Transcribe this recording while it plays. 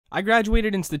I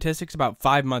graduated in statistics about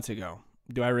 5 months ago.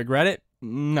 Do I regret it?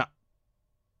 No.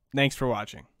 Thanks for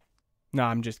watching. No,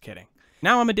 I'm just kidding.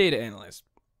 Now I'm a data analyst,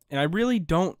 and I really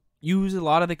don't use a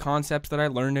lot of the concepts that I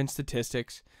learned in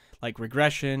statistics, like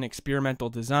regression, experimental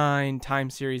design, time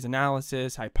series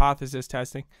analysis, hypothesis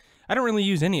testing. I don't really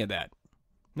use any of that.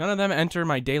 None of them enter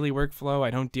my daily workflow. I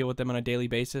don't deal with them on a daily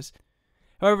basis.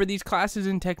 However, these classes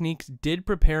and techniques did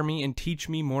prepare me and teach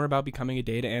me more about becoming a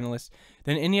data analyst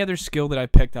than any other skill that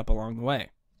I've picked up along the way.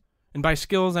 And by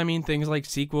skills, I mean things like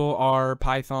SQL, R,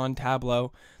 Python,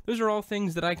 Tableau. Those are all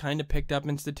things that I kind of picked up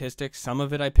in statistics. Some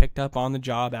of it I picked up on the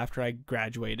job after I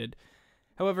graduated.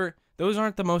 However, those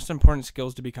aren't the most important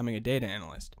skills to becoming a data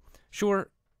analyst. Sure,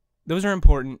 those are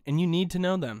important and you need to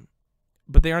know them,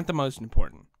 but they aren't the most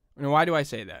important. And why do I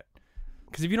say that?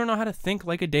 Because if you don't know how to think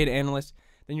like a data analyst,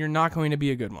 then you're not going to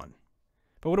be a good one.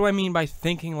 But what do I mean by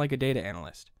thinking like a data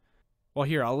analyst? Well,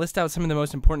 here, I'll list out some of the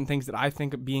most important things that I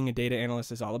think being a data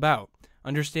analyst is all about.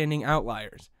 Understanding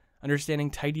outliers, understanding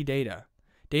tidy data,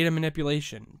 data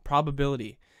manipulation,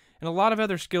 probability, and a lot of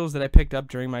other skills that I picked up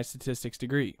during my statistics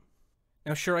degree.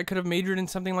 Now, sure, I could have majored in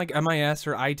something like MIS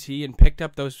or IT and picked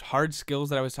up those hard skills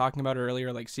that I was talking about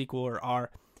earlier, like SQL or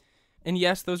R. And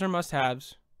yes, those are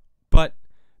must-haves, but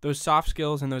those soft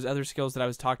skills and those other skills that I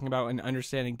was talking about in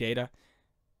understanding data,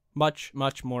 much,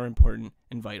 much more important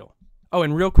and vital. Oh,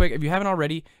 and real quick, if you haven't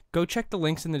already, go check the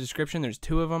links in the description. There's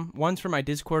 2 of them. One's for my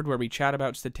Discord where we chat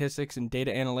about statistics and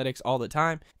data analytics all the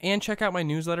time, and check out my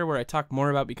newsletter where I talk more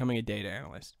about becoming a data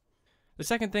analyst. The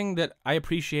second thing that I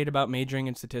appreciate about majoring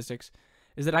in statistics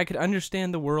is that I could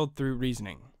understand the world through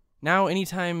reasoning. Now,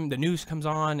 anytime the news comes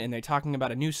on and they're talking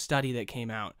about a new study that came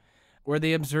out, where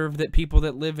they observed that people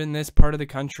that live in this part of the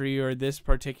country or this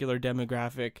particular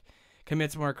demographic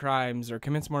commits more crimes or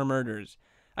commits more murders,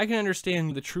 I can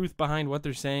understand the truth behind what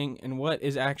they're saying and what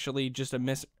is actually just a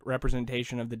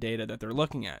misrepresentation of the data that they're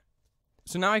looking at.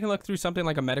 So now I can look through something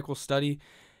like a medical study,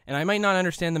 and I might not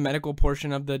understand the medical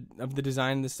portion of the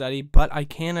design of the study, but I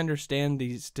can understand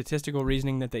the statistical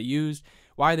reasoning that they used,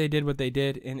 why they did what they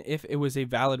did, and if it was a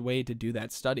valid way to do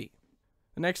that study.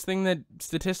 The next thing that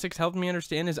statistics helped me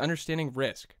understand is understanding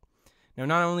risk. Now,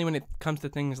 not only when it comes to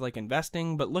things like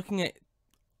investing, but looking at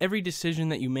every decision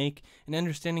that you make and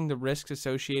understanding the risks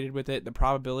associated with it, the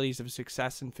probabilities of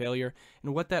success and failure,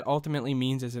 and what that ultimately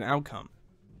means as an outcome.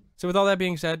 So with all that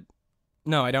being said,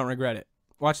 no, I don't regret it.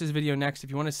 Watch this video next if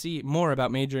you want to see more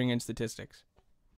about majoring in statistics.